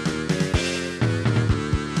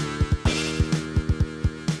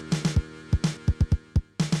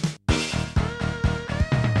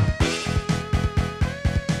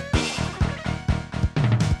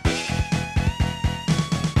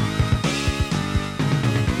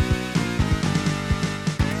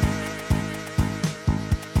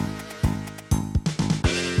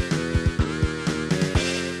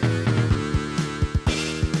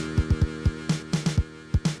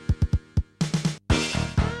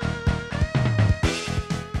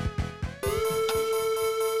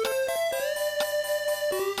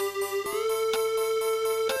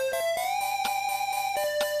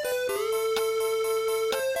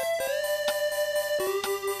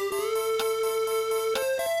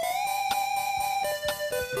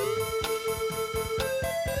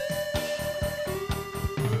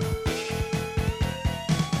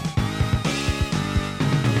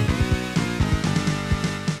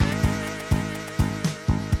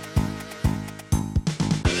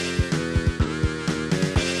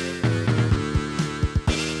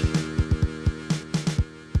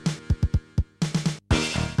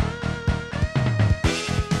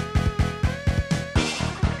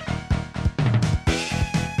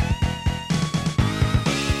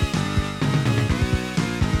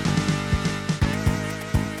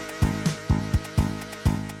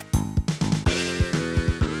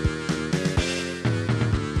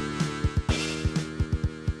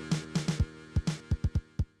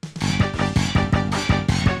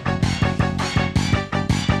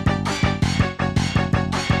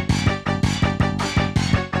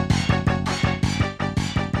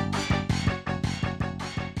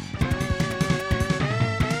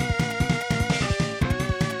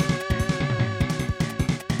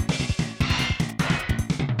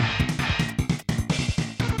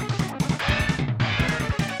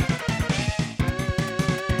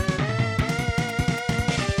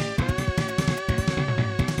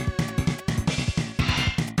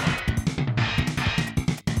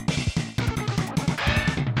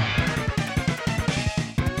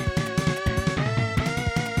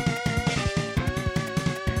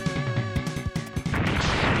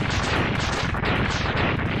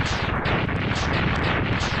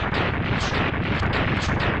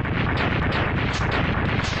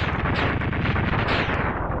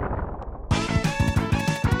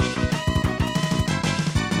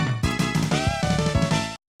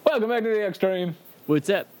 Welcome back to the Extreme. What's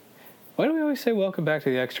up? Why do we always say welcome back to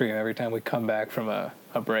the Extreme every time we come back from a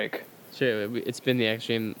break? Sure, it's been the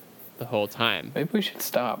Extreme the whole time. Maybe we should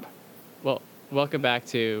stop. Well, welcome back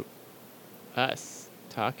to us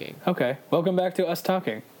talking. Okay, welcome back to us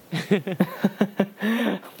talking.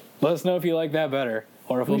 Let us know if you like that better,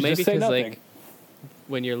 or if we should just say nothing. Like,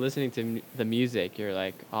 when you're listening to the music, you're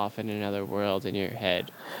like off in another world in your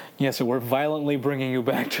head. Yeah, so we're violently bringing you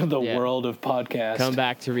back to the world of podcast. Come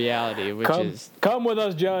back to reality, which is come with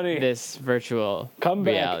us, Johnny. This virtual come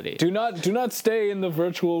reality. Back. Do not stay in the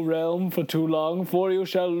virtual realm for too long, for you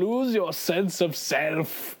shall lose your sense of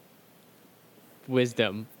self.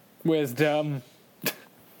 Wisdom.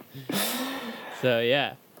 So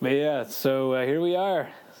yeah. But yeah, so here we are.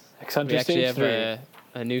 We actually have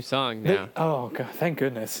a new song now. Oh god, thank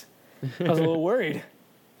goodness. I was a little worried.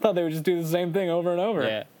 Thought they would just do the same thing over and over.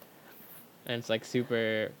 Yeah. And it's like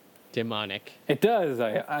super demonic. It does.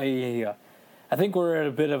 I think we're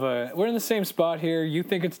at we're in the same spot here. You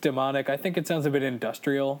think it's demonic. I think it sounds a bit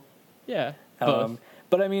industrial. Yeah. Both.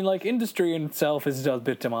 But I mean, like, industry in itself is a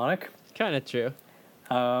bit demonic. It's kind of true.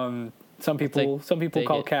 Some people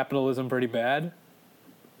call capitalism pretty bad.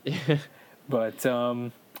 Yeah. But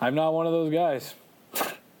I'm not one of those guys.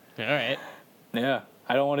 All right. Yeah.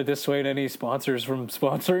 I don't want to dissuade any sponsors from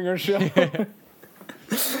sponsoring our show.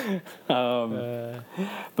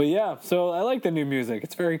 But yeah, so I like the new music.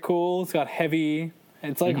 It's very cool. It's got heavy,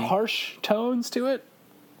 it's like harsh tones to it.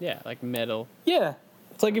 Yeah, like metal. Yeah.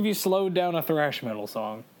 It's like if you slowed down a thrash metal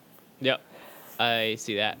song. Yep. I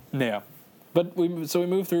see that. Yeah. But we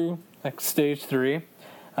move through like stage 3.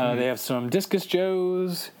 They have some Discus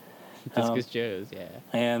Joes. Discus Joes, yeah.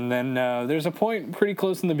 And then there's a point pretty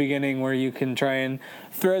close in the beginning where you can try and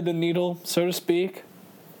thread the needle, so to speak,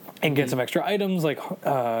 and get some extra items like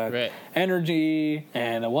energy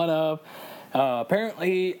and a 1-up.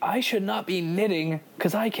 Apparently, I should not be knitting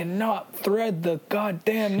because I cannot thread the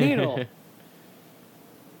goddamn needle.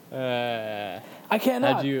 I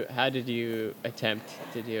cannot. How did you attempt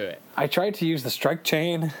to do it? I tried to use the strike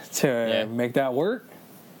chain to make that work.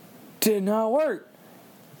 Did not work.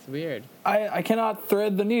 It's weird. I cannot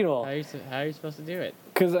thread the needle. How are you supposed to do it?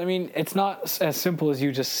 Because, I mean, it's not as simple as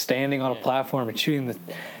you just standing on a platform and shooting the...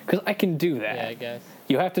 Because I can do that. Yeah, I guess.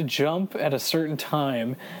 You have to jump at a certain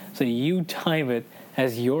time, so you time it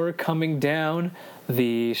as you're coming down,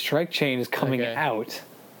 the strike chain is coming out.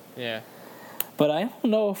 Yeah. But I don't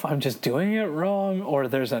know if I'm just doing it wrong, or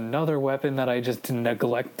there's another weapon that I just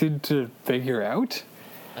neglected to figure out.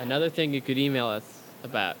 Another thing you could email us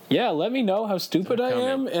about. Yeah, let me know how stupid I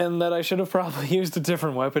am, and that I should have probably used a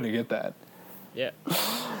different weapon to get that. Yeah.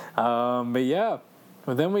 But yeah.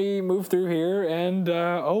 But then we move through here, and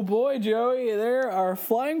oh boy, Joey, there are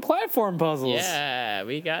flying platform puzzles. Yeah,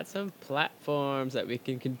 we got some platforms that we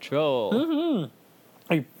can control.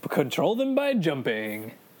 Mm-hmm. You control them by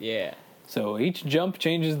jumping. Yeah. So each jump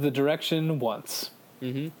changes the direction once.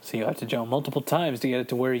 Mm-hmm. So you have to jump multiple times to get it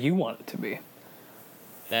to where you want it to be.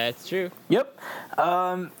 That's true. Yep.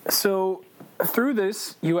 So through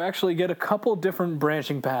this, you actually get a couple different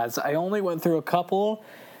branching paths. I only went through a couple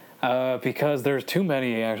because there's too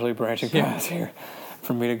many actually branching paths here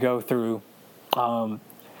for me to go through. So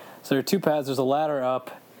there are 2 paths. There's a ladder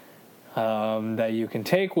up that you can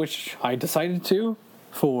take, which I decided to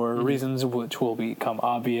for reasons which will become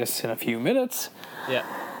obvious in a few minutes. Yeah.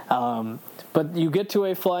 But you get to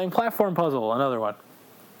a flying platform puzzle, another one.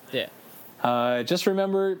 Yeah. Just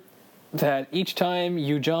remember that each time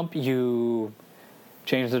you jump, you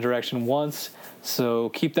change the direction once. So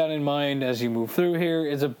keep that in mind as you move through here.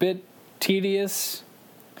 It's a bit tedious,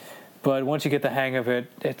 but once you get the hang of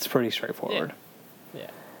it, it's pretty straightforward. Yeah.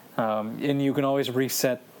 And you can always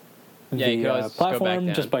reset the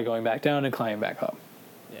platform just by going back down and climbing back up.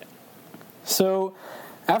 Yeah. So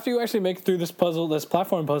after you actually make it through this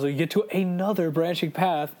platform puzzle, you get to another branching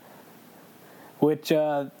path, which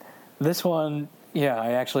this one,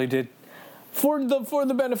 I actually did. For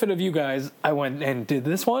the benefit of you guys, I went and did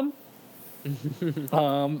this one.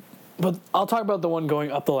 But I'll talk about the one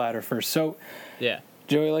going up the ladder first. So,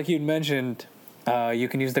 Joey, like you'd mentioned, you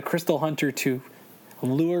can use the Crystal Hunter to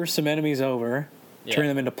lure some enemies over, turn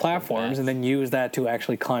them into platforms, and then use that to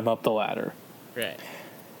actually climb up the ladder. Right.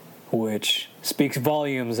 Which speaks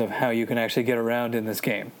volumes of how you can actually get around in this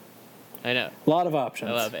game. I know. A lot of options.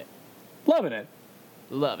 I love it. Loving it.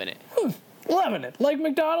 Loving it. Loving it. Like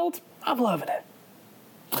McDonald's, I'm loving it.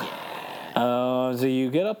 So you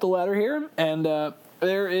get up the ladder here, and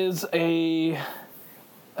there is a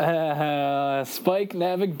spike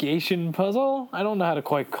navigation puzzle. I don't know how to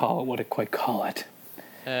quite call it. What do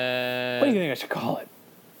you think I should call it?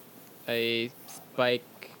 A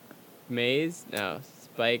spike maze? No,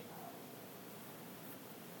 spike.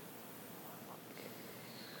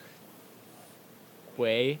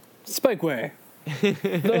 Way. Spikeway.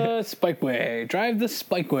 The Spikeway. Drive the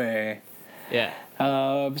Spikeway. Yeah.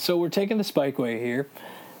 So we're taking the Spikeway here,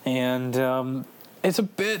 and it's a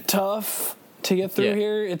bit tough to get through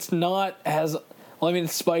here. It's not as well. I mean,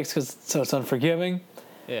 it's spikes so it's unforgiving.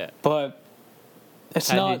 Yeah. But it's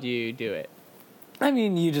How not. did you do it? I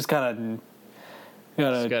mean, you just gotta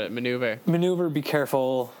Just gotta maneuver. maneuver. Be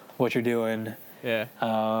careful what you're doing. Yeah.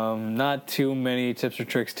 Not too many tips or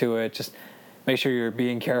tricks to it. Just make sure you're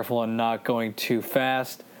being careful and not going too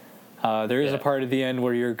fast. There is a part at the end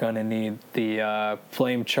where you're gonna need the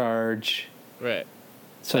flame charge. Right.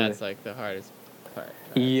 So that's like the hardest part.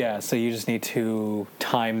 yeah, so you just need to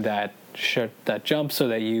time that jump so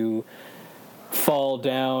that you fall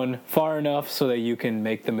down far enough so that you can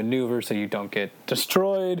make the maneuver so you don't get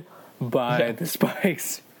destroyed by the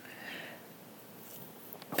spikes.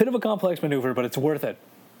 Bit of a complex maneuver, but it's worth it.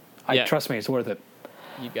 Trust me, it's worth it.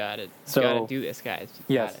 You got it. So, you gotta do this, guys.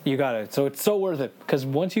 Yes, you got it. So it's so worth it because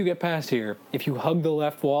once you get past here, if you hug the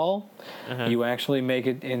left wall, you actually make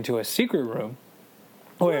it into a secret room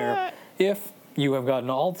where if you have gotten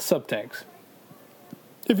all the sub-tanks,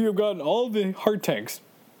 if you have gotten all the hard tanks,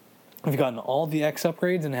 if you've gotten all the X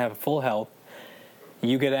upgrades and have full health,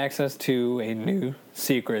 you get access to a new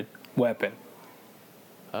secret weapon.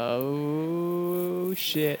 Oh,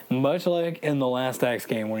 shit. Much like in the last X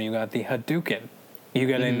game where you got the Hadouken, you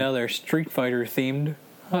get another Street Fighter themed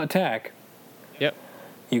attack. Yep.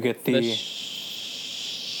 You get the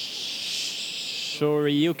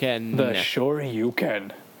Shoryuken. The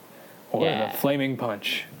Shoryuken. Or the Flaming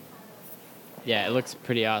Punch. Yeah, it looks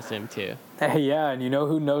pretty awesome, too. Yeah, and you know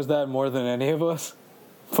who knows that more than any of us?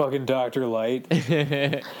 Fucking Dr. Light.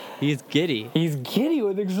 He's giddy. He's giddy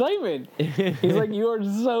with excitement. He's like, you are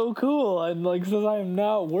so cool. And like says, I am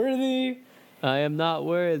not worthy. I am not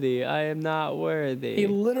worthy. I am not worthy. He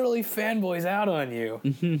literally fanboys out on you.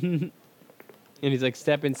 And he's like,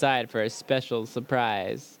 step inside for a special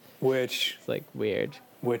surprise. Which... It's like weird.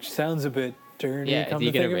 Which sounds a bit dirty. Yeah, come is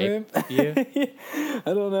he to gonna think rape of it.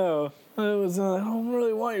 I don't know. I don't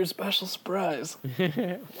really want your special surprise.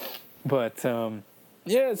 But,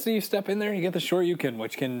 yeah, so you step in there and you get the Shoryuken,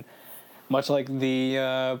 which can, much like the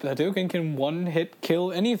Hadouken, can one-hit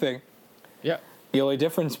kill anything. Yeah. The only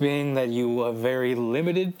difference being that you have very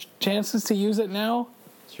limited chances to use it now.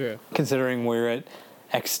 True. Considering we're at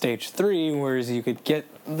X Stage 3, whereas you could get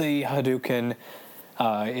the Hadouken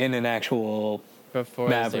in an actual Before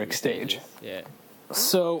Maverick stage. Yeah.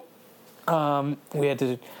 So, we had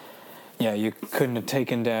to... Yeah, you couldn't have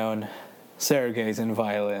taken down Sergei's in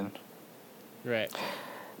violin. Right.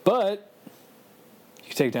 But you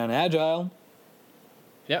could take down Agile.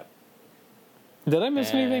 Yep. Did I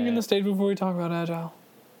miss anything in the stage before we talk about Agile?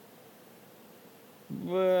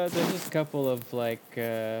 Well, there's just a couple of like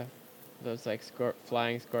those like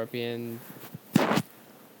flying scorpion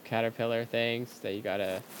caterpillar things that you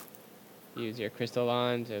gotta use your crystal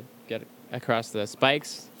on to get across the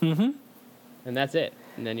spikes. Mm-hmm. And that's it.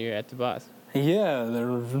 And then you're at the boss. Yeah,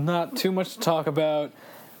 there's not too much to talk about.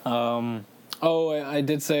 I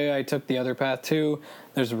did say I took the other path too.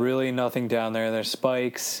 There's really nothing down there. There's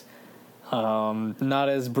spikes. Not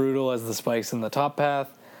as brutal as the spikes in the top path.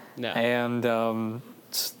 No. And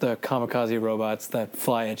it's the kamikaze robots that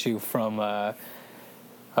fly at you from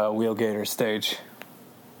Wheelgator stage.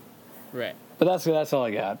 Right. But that's all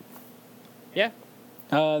I got. Yeah.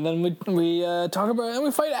 Then we talk about and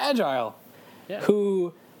we fight Agile,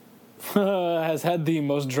 who has had the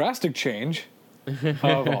most drastic change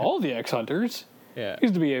of all the X Hunters. Yeah. He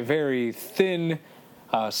used to be a very thin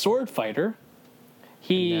sword fighter.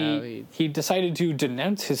 He decided to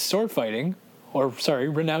renounce his sword fighting,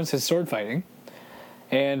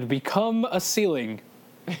 and become a ceiling.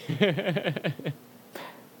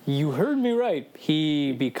 You heard me right.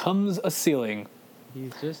 He becomes a ceiling.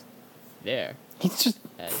 He's just there. He's just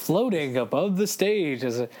floating above the stage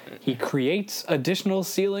as he creates additional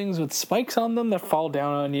ceilings with spikes on them that fall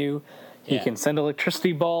down on you. He can send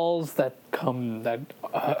electricity balls that cling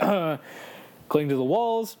to the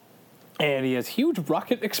walls, and he has huge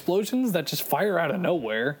rocket explosions that just fire out of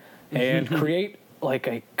nowhere and create like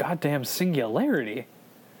a goddamn singularity.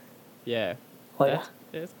 Yeah. Like,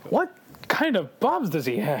 that's cool. What kind of bombs does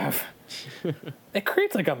he have? It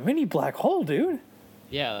creates like a mini black hole, dude.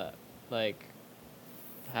 Yeah, like,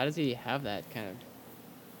 how does he have that kind of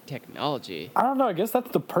technology? I don't know. I guess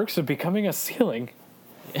that's the perks of becoming a ceiling.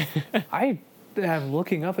 I am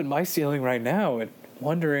looking up at my ceiling right now and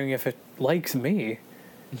wondering if it likes me.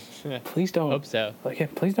 Please don't. Hope so.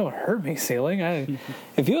 Please don't hurt me, ceiling.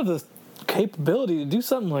 If you have capability to do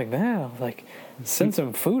something like that. Like, send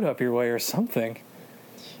some food up your way or something.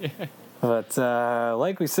 But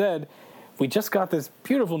like we said, we just got this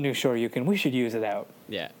beautiful new Shoryuken. We should use it out.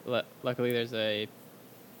 Yeah. Luckily, there's a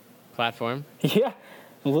platform. Yeah.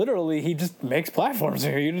 Literally, he just makes platforms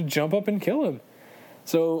for you to jump up and kill him.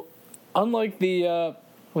 So, unlike the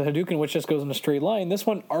with Hadouken, which just goes in a straight line, this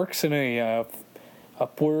one arcs in a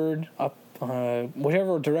upward,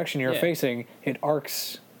 whichever direction you're facing, it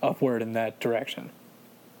arcs upward in that direction.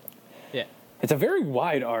 Yeah. It's a very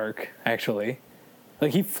wide arc, actually.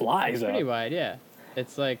 Like, he flies It's up. pretty wide, yeah.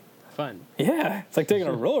 It's, like, fun. Yeah, it's like taking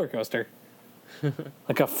a roller coaster.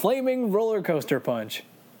 Like a flaming roller coaster punch.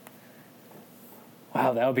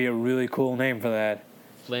 Wow, that would be a really cool name for that.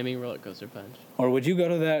 Flaming roller coaster punch. Or would you go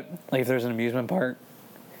to that, like if there's an amusement park?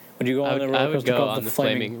 Would you go on the roller I would coaster go called on the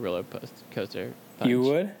flaming roller coaster punch. You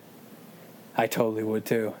would? I totally would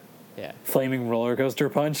too. Yeah. Flaming roller coaster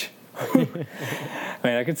punch? Man,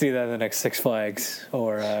 I could see that in the next Six Flags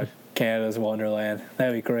or Canada's Wonderland.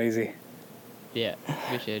 That'd be crazy. Yeah,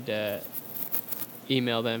 we should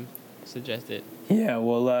email them, suggest it. Yeah,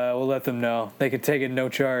 we'll let them know. They could take it no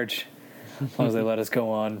charge, as long as they let us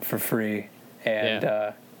go on for free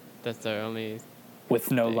and that's our only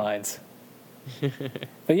with no thing. lines.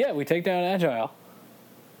 But yeah, we take down Agile,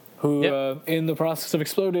 who in the process of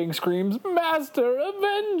exploding screams, "Master,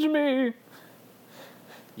 avenge me!"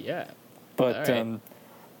 Yeah. But All right.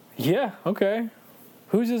 yeah, okay.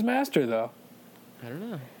 Who's his master though? I don't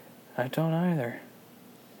know. I don't either.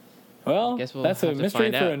 Well, guess we'll that's a have to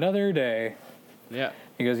mystery find for out. another day. Yeah.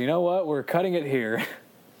 He goes, you know what? We're cutting it here.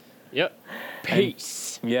 Yep.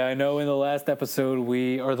 Peace. Yeah, I know in the last episode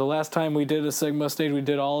the last time we did a Sigma stage, we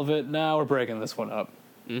did all of it. Now we're breaking this one up.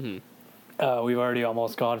 Mm-hmm. We've already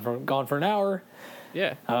almost gone for an hour.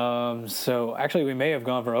 Yeah. So actually we may have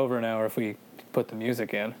gone for over an hour if we put the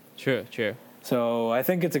music in. True. So I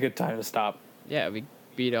think it's a good time to stop. Yeah, we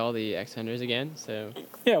beat all the X-Hunters again, so...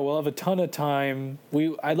 Yeah, we'll have a ton of time.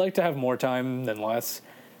 I'd like to have more time than less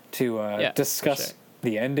to discuss sure.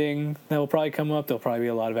 the ending that will probably come up. There'll probably be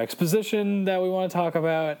a lot of exposition that we want to talk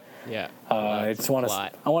about. Yeah. I just want to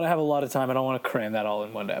have a lot of time. I don't want to cram that all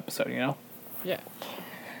in one episode, you know? Yeah.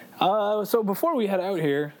 So before we head out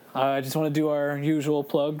here, I just want to do our usual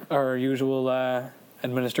plug, our usual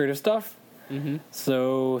administrative stuff. Mm-hmm.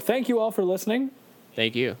 So thank you all for listening.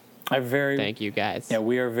 Thank you. Thank you, guys. Yeah,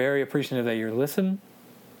 we are very appreciative that you're listening.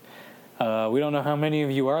 We don't know how many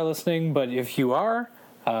of you are listening, but if you are,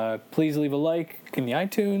 please leave a like in the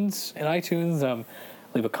iTunes.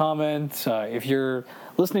 Leave a comment. If you're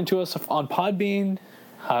listening to us on Podbean,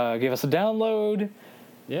 give us a download.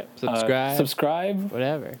 Yep. Subscribe.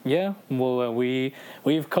 Whatever. Yeah. Well, we've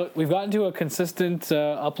gotten to a consistent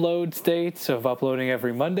upload state of uploading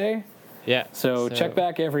every Monday. Yeah. So check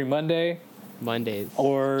back every Monday. Mondays.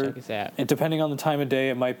 Or check us out. Depending on the time of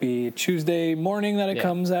day, it might be Tuesday morning that it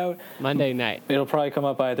comes out. Monday night. It'll probably come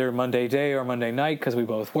up either Monday day or Monday night because we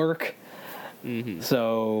both work. Mm-hmm.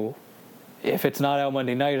 So if it's not out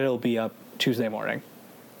Monday night, it'll be up Tuesday morning.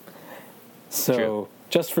 So True.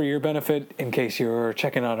 Just for your benefit, in case you're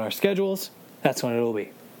checking out our schedules, that's when it'll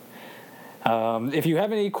be. If you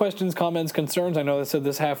have any questions, comments, concerns, I know I said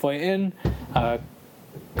this halfway in,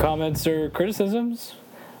 comments or criticisms,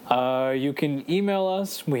 you can email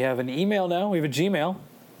us. We have an email now. We have a Gmail.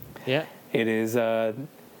 Yeah. It is,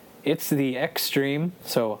 it's the Xstream,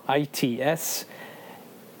 so ITSTHEXSTREAM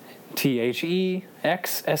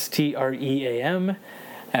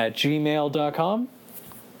 @gmail.com.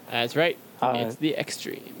 That's right. It's the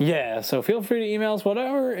Extreme. Yeah, so feel free to email us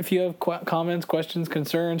whatever if you have comments, questions,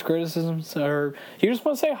 concerns, criticisms, or you just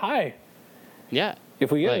want to say hi. Yeah.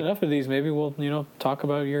 If we get enough of these, maybe we'll, talk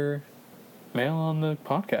about your mail on the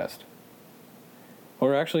podcast.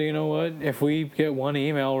 Or actually, you know what? If we get one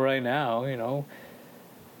email right now,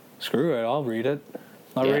 screw it. I'll read it.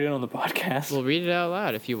 I'll read it on the podcast. We'll read it out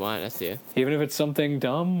loud if you want us to. Even if it's something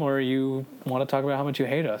dumb or you want to talk about how much you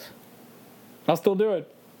hate us. I'll still do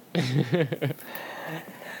it.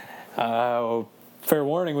 Fair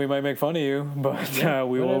warning, we might make fun of you, but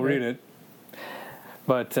we will read it.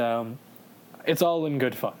 But it's all in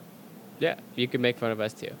good fun. Yeah, you can make fun of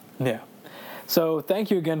us too. Yeah. So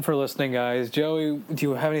thank you again for listening, guys. Joey, do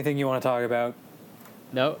you have anything you want to talk about?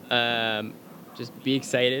 No, just be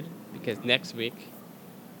excited because next week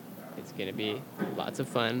it's going to be lots of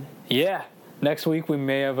fun. Yeah. Next week we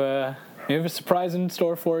may have a surprise in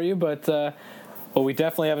store for you, but what we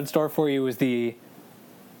definitely have in store for you is the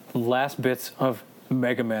last bits of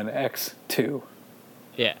Mega Man X2.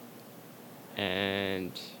 Yeah.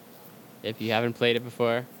 And if you haven't played it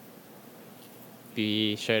before,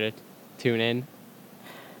 be sure to tune in.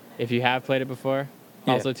 If you have played it before,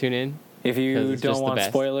 Yeah. also tune in. If 'Cause you it's don't just the want best.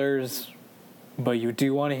 spoilers, but you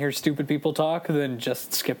do want to hear stupid people talk, then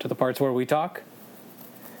just skip to the parts where we talk.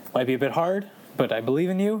 Might be a bit hard, but I believe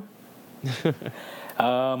in you.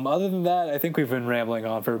 Other than that, I think we've been rambling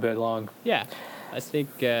on for a bit long. Yeah, I think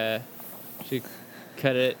should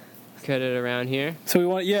cut it around here. So we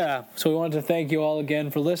wanted to thank you all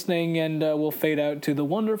again for listening, and we'll fade out to the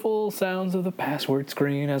wonderful sounds of the password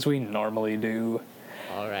screen as we normally do.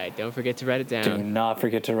 All right, don't forget to write it Do down. not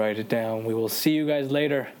forget to write it down. We will see you guys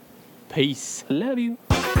later. Peace. Love you.